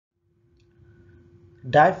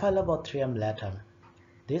Diphyllobothrium latum.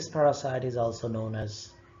 This parasite is also known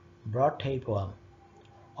as broad tapeworm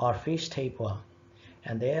or fish tapeworm,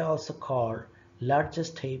 and they are also called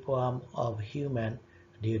largest tapeworm of human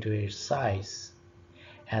due to its size.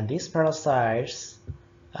 And these parasites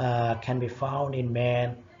can be found in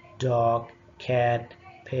man, dog, cat,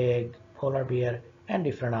 pig, polar bear, and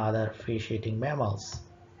different other fish-eating mammals.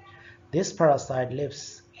 This parasite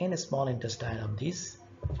lives in a small intestine of this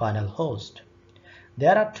final host.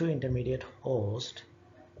 There are two intermediate hosts.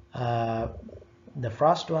 Uh, the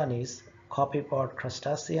first one is copepod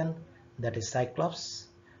crustacean, that is Cyclops.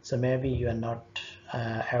 So maybe you are not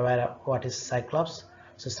aware of what is Cyclops.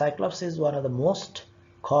 So Cyclops is one of the most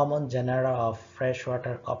common genera of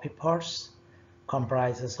freshwater copepods,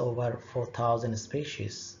 comprises over 4,000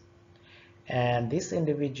 species. And these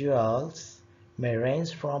individuals may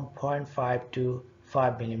range from 0.5 to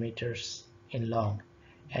 5 millimeters in long,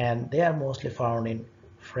 and they are mostly found in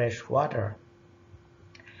fresh water.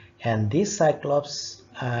 And these cyclops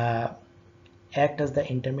act as the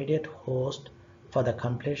intermediate host for the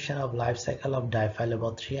completion of life cycle of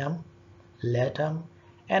Diphyllobothrium, latum,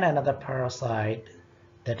 and another parasite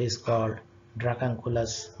that is called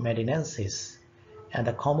Dracunculus medinensis. And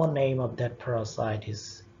the common name of that parasite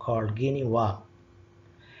is called guinea worm.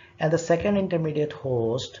 And the second intermediate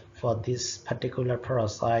host for this particular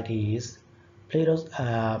parasite is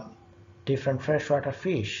different freshwater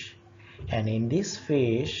fish. And in this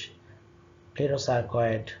fish,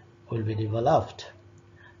 pleurosarcoid will be developed.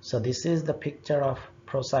 So this is the picture of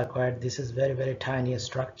prosarcoid. This is very tiny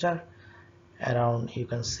structure. Around you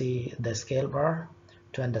can see the scale bar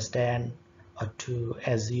to understand or to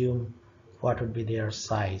assume what would be their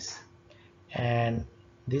size. And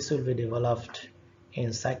this will be developed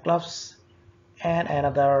in Cyclops, and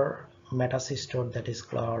another metacestode that is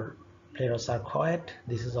called pleurosarcoid.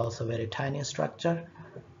 This is also very tiny structure,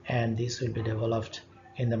 and this will be developed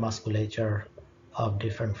in the musculature of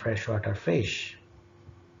different freshwater fish.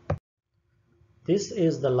 This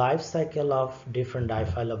is the life cycle of different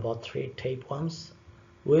Diphyllobothriidae tapeworms.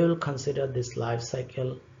 We will consider this life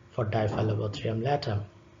cycle for Diphyllobothrium latum.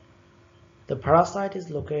 The parasite is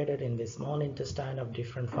located in the small intestine of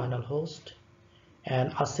different final host,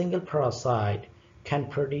 and a single parasite can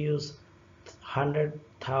produce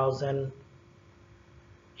 100,000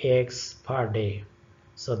 eggs per day.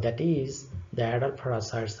 So that is, the adult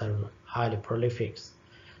parasites are highly prolific.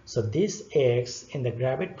 So these eggs in the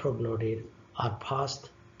gravid proglottid are passed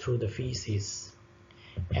through the feces,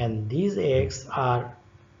 and these eggs are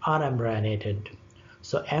unembryonated.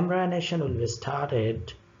 So embryonisation will be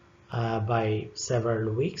started by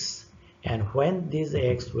several weeks, and when these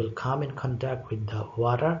eggs will come in contact with the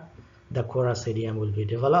water, the coracidium will be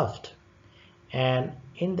developed. And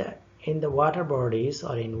in the water bodies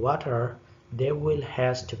or in water, they will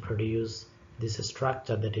have to produce this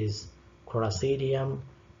structure that is coracidium,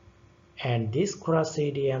 and this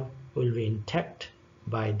coracidium will be intact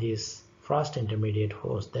by this first intermediate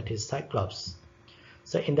host, that is Cyclops.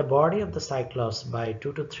 So in the body of the Cyclops, by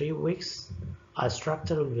 2 to 3 weeks, a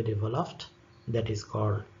structure will be developed that is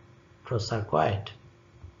called prosarcoid.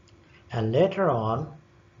 And later on,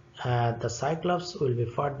 the Cyclops will be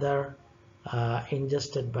further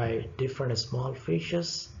ingested by different small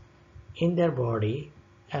fishes. In their body,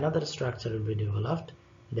 another structure will be developed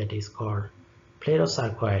that is called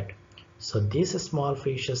pleurosarcoid. So these small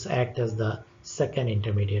fishes act as the second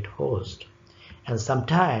intermediate host, and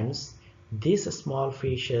sometimes these small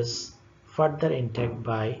fishes further intact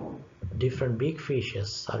by different big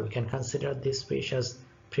fishes, or we can consider this fish as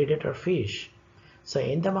predator fish. So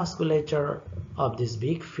in the musculature of these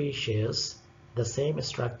big fishes, the same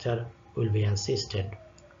structure will be encysted.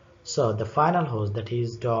 So the final host, that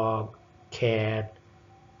is dog, cat,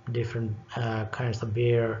 different kinds of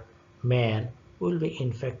bear, man, will be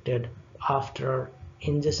infected after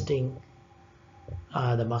ingesting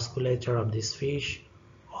the musculature of this fish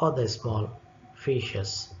or the small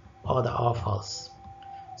fishes or the offals.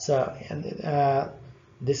 So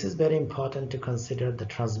this is very important to consider the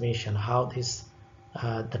transmission, how this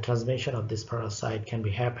the transmission of this parasite can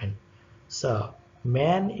be happen. So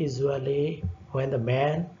man, usually when the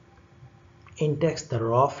man intakes the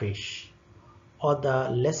raw fish or the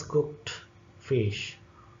less cooked fish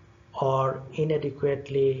or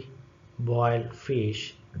inadequately boiled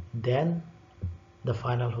fish, then the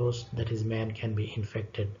final host, that is man, can be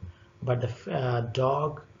infected. But the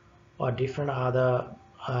dog or different other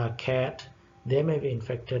cat, they may be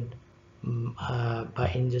infected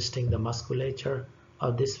by ingesting the musculature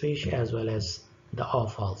of this fish as well as the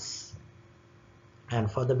offals.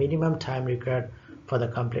 And for the minimum time required for the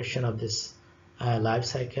completion of this life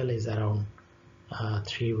cycle is around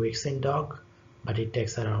 3 weeks in dog, but it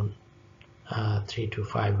takes around 3 to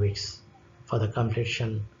 5 weeks for the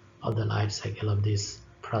completion of the life cycle of this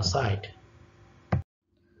parasite.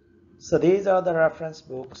 So these are the reference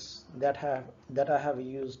books that I have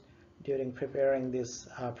used during preparing this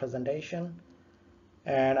presentation,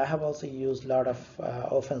 and I have also used a lot of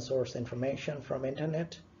open source information from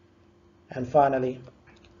internet. And finally,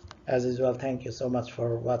 as usual, thank you so much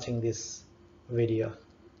for watching this video.